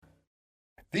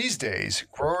These days,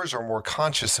 growers are more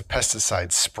conscious of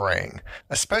pesticide spraying,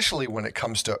 especially when it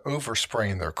comes to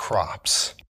overspraying their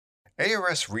crops.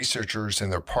 ARS researchers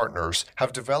and their partners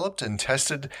have developed and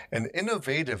tested an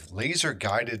innovative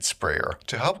laser-guided sprayer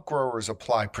to help growers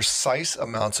apply precise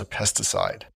amounts of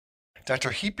pesticide.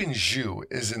 Dr. Heepin Zhu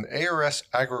is an ARS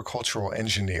agricultural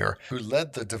engineer who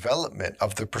led the development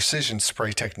of the precision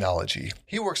spray technology.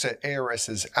 He works at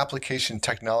ARS's Application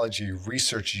Technology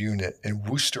Research Unit in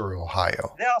Wooster,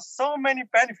 Ohio. There are so many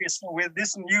benefits with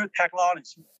this new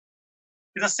technology.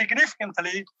 It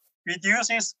significantly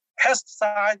reduces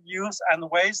pesticide use and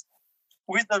waste.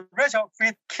 With the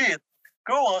retrofit kit,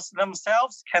 growers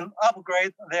themselves can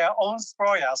upgrade their own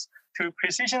sprayers to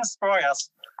precision sprayers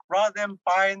rather than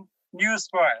buying new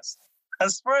sprayers. And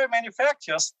spray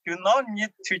manufacturers do not need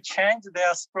to change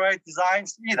their spray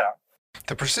designs either.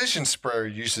 The precision sprayer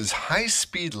uses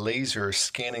high-speed laser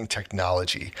scanning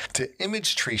technology to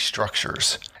image tree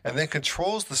structures and then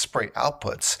controls the spray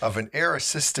outputs of an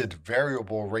air-assisted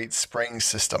variable rate spraying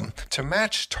system to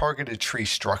match targeted tree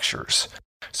structures.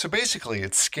 So basically,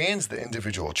 it scans the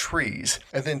individual trees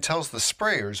and then tells the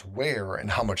sprayers where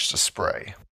and how much to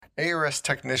spray. ARS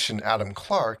technician Adam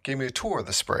Clark gave me a tour of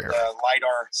the sprayer. The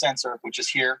LiDAR sensor, which is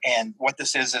here, and what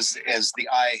this is the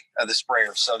eye of the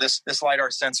sprayer. So this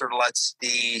LiDAR sensor lets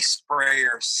the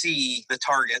sprayer see the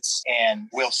targets and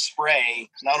will spray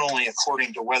not only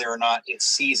according to whether or not it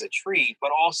sees a tree,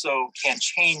 but also can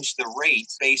change the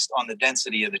rate based on the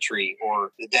density of the tree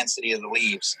or the density of the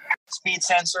leaves. Speed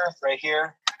sensor right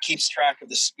here keeps track of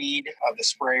the speed of the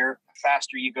sprayer. The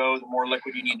faster you go, the more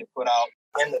liquid you need to put out.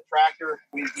 In the tractor,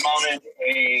 we've mounted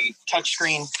a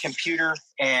touchscreen computer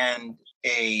and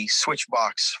a switch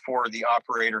box for the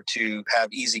operator to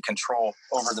have easy control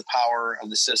over the power of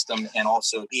the system and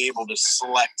also be able to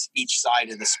select each side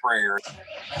of the sprayer.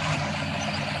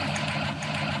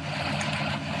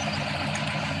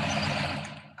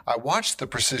 I watched the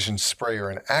precision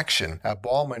sprayer in action at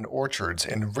Ballman Orchards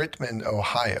in Rittman,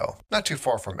 Ohio, not too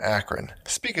far from Akron.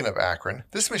 Speaking of Akron,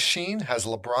 this machine has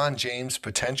LeBron James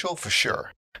potential for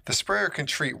sure. The sprayer can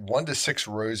treat 1 to 6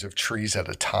 rows of trees at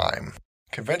a time.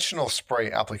 Conventional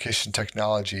spray application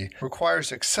technology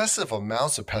requires excessive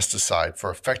amounts of pesticide for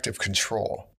effective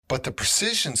control. But the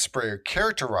precision sprayer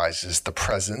characterizes the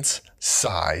presence,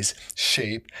 size,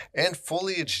 shape, and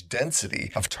foliage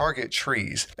density of target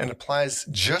trees and applies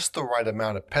just the right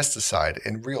amount of pesticide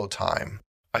in real time.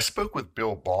 I spoke with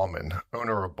Bill Ballman,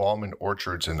 owner of Ballman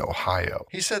Orchards in Ohio.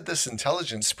 He said this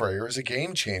intelligent sprayer is a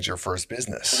game changer for his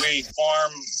business. We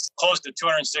farm close to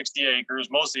 260 acres,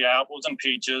 mostly apples and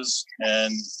peaches.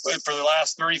 And for the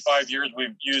last 35 years,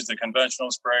 we've used the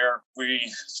conventional sprayer. We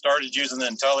started using the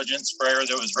intelligent sprayer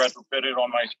that was retrofitted on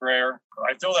my sprayer.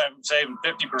 I feel that I'm saving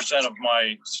 50% of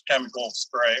my chemical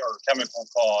spray or chemical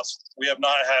costs. We have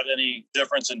not had any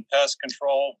difference in pest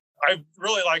control. I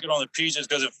really like it on the peaches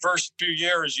because the first few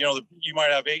years, you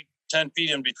might have 8-10 feet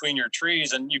in between your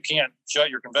trees and you can't shut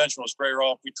your conventional sprayer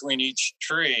off between each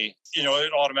tree.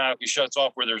 It automatically shuts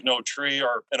off where there's no tree,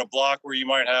 or in a block where you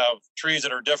might have trees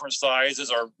that are different sizes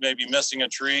or maybe missing a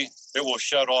tree, it will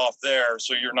shut off there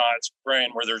so you're not spraying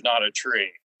where there's not a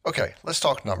tree. Okay, let's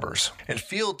talk numbers. In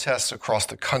field tests across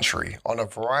the country on a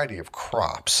variety of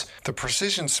crops, the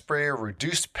precision sprayer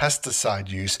reduced pesticide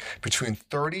use between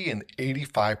 30 and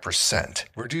 85%,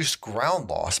 reduced ground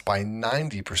loss by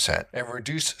 90%, and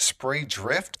reduced spray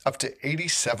drift up to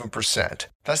 87%.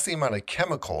 That's the amount of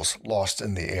chemicals lost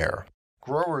in the air.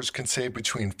 Growers can save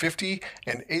between $50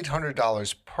 and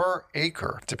 $800 per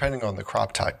acre, depending on the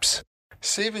crop types.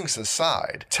 Savings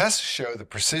aside, tests show the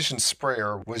precision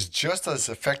sprayer was just as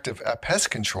effective at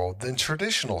pest control than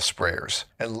traditional sprayers,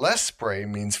 and less spray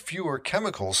means fewer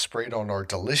chemicals sprayed on our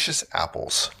delicious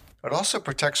apples. It also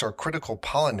protects our critical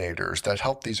pollinators that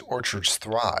help these orchards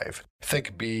thrive.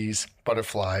 Think bees,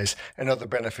 butterflies, and other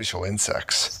beneficial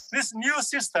insects. This new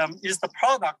system is the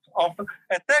product of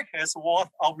a decade's worth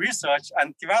of research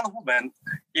and development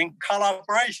in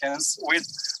collaborations with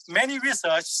many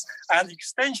research and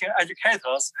extension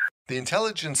educators. The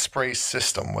intelligent spray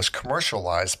system was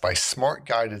commercialized by Smart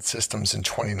Guided Systems in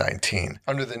 2019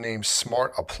 under the name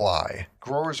Smart Apply.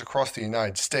 Growers across the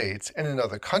United States and in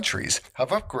other countries have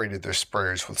upgraded their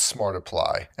sprayers with Smart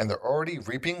Apply, and they're already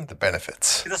reaping the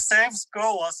benefits. It saves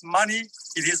growers money,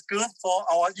 it is good for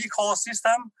our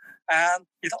ecosystem, and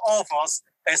it offers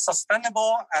a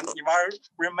sustainable and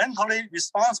environmentally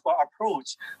responsible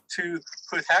approach to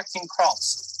protecting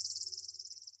crops.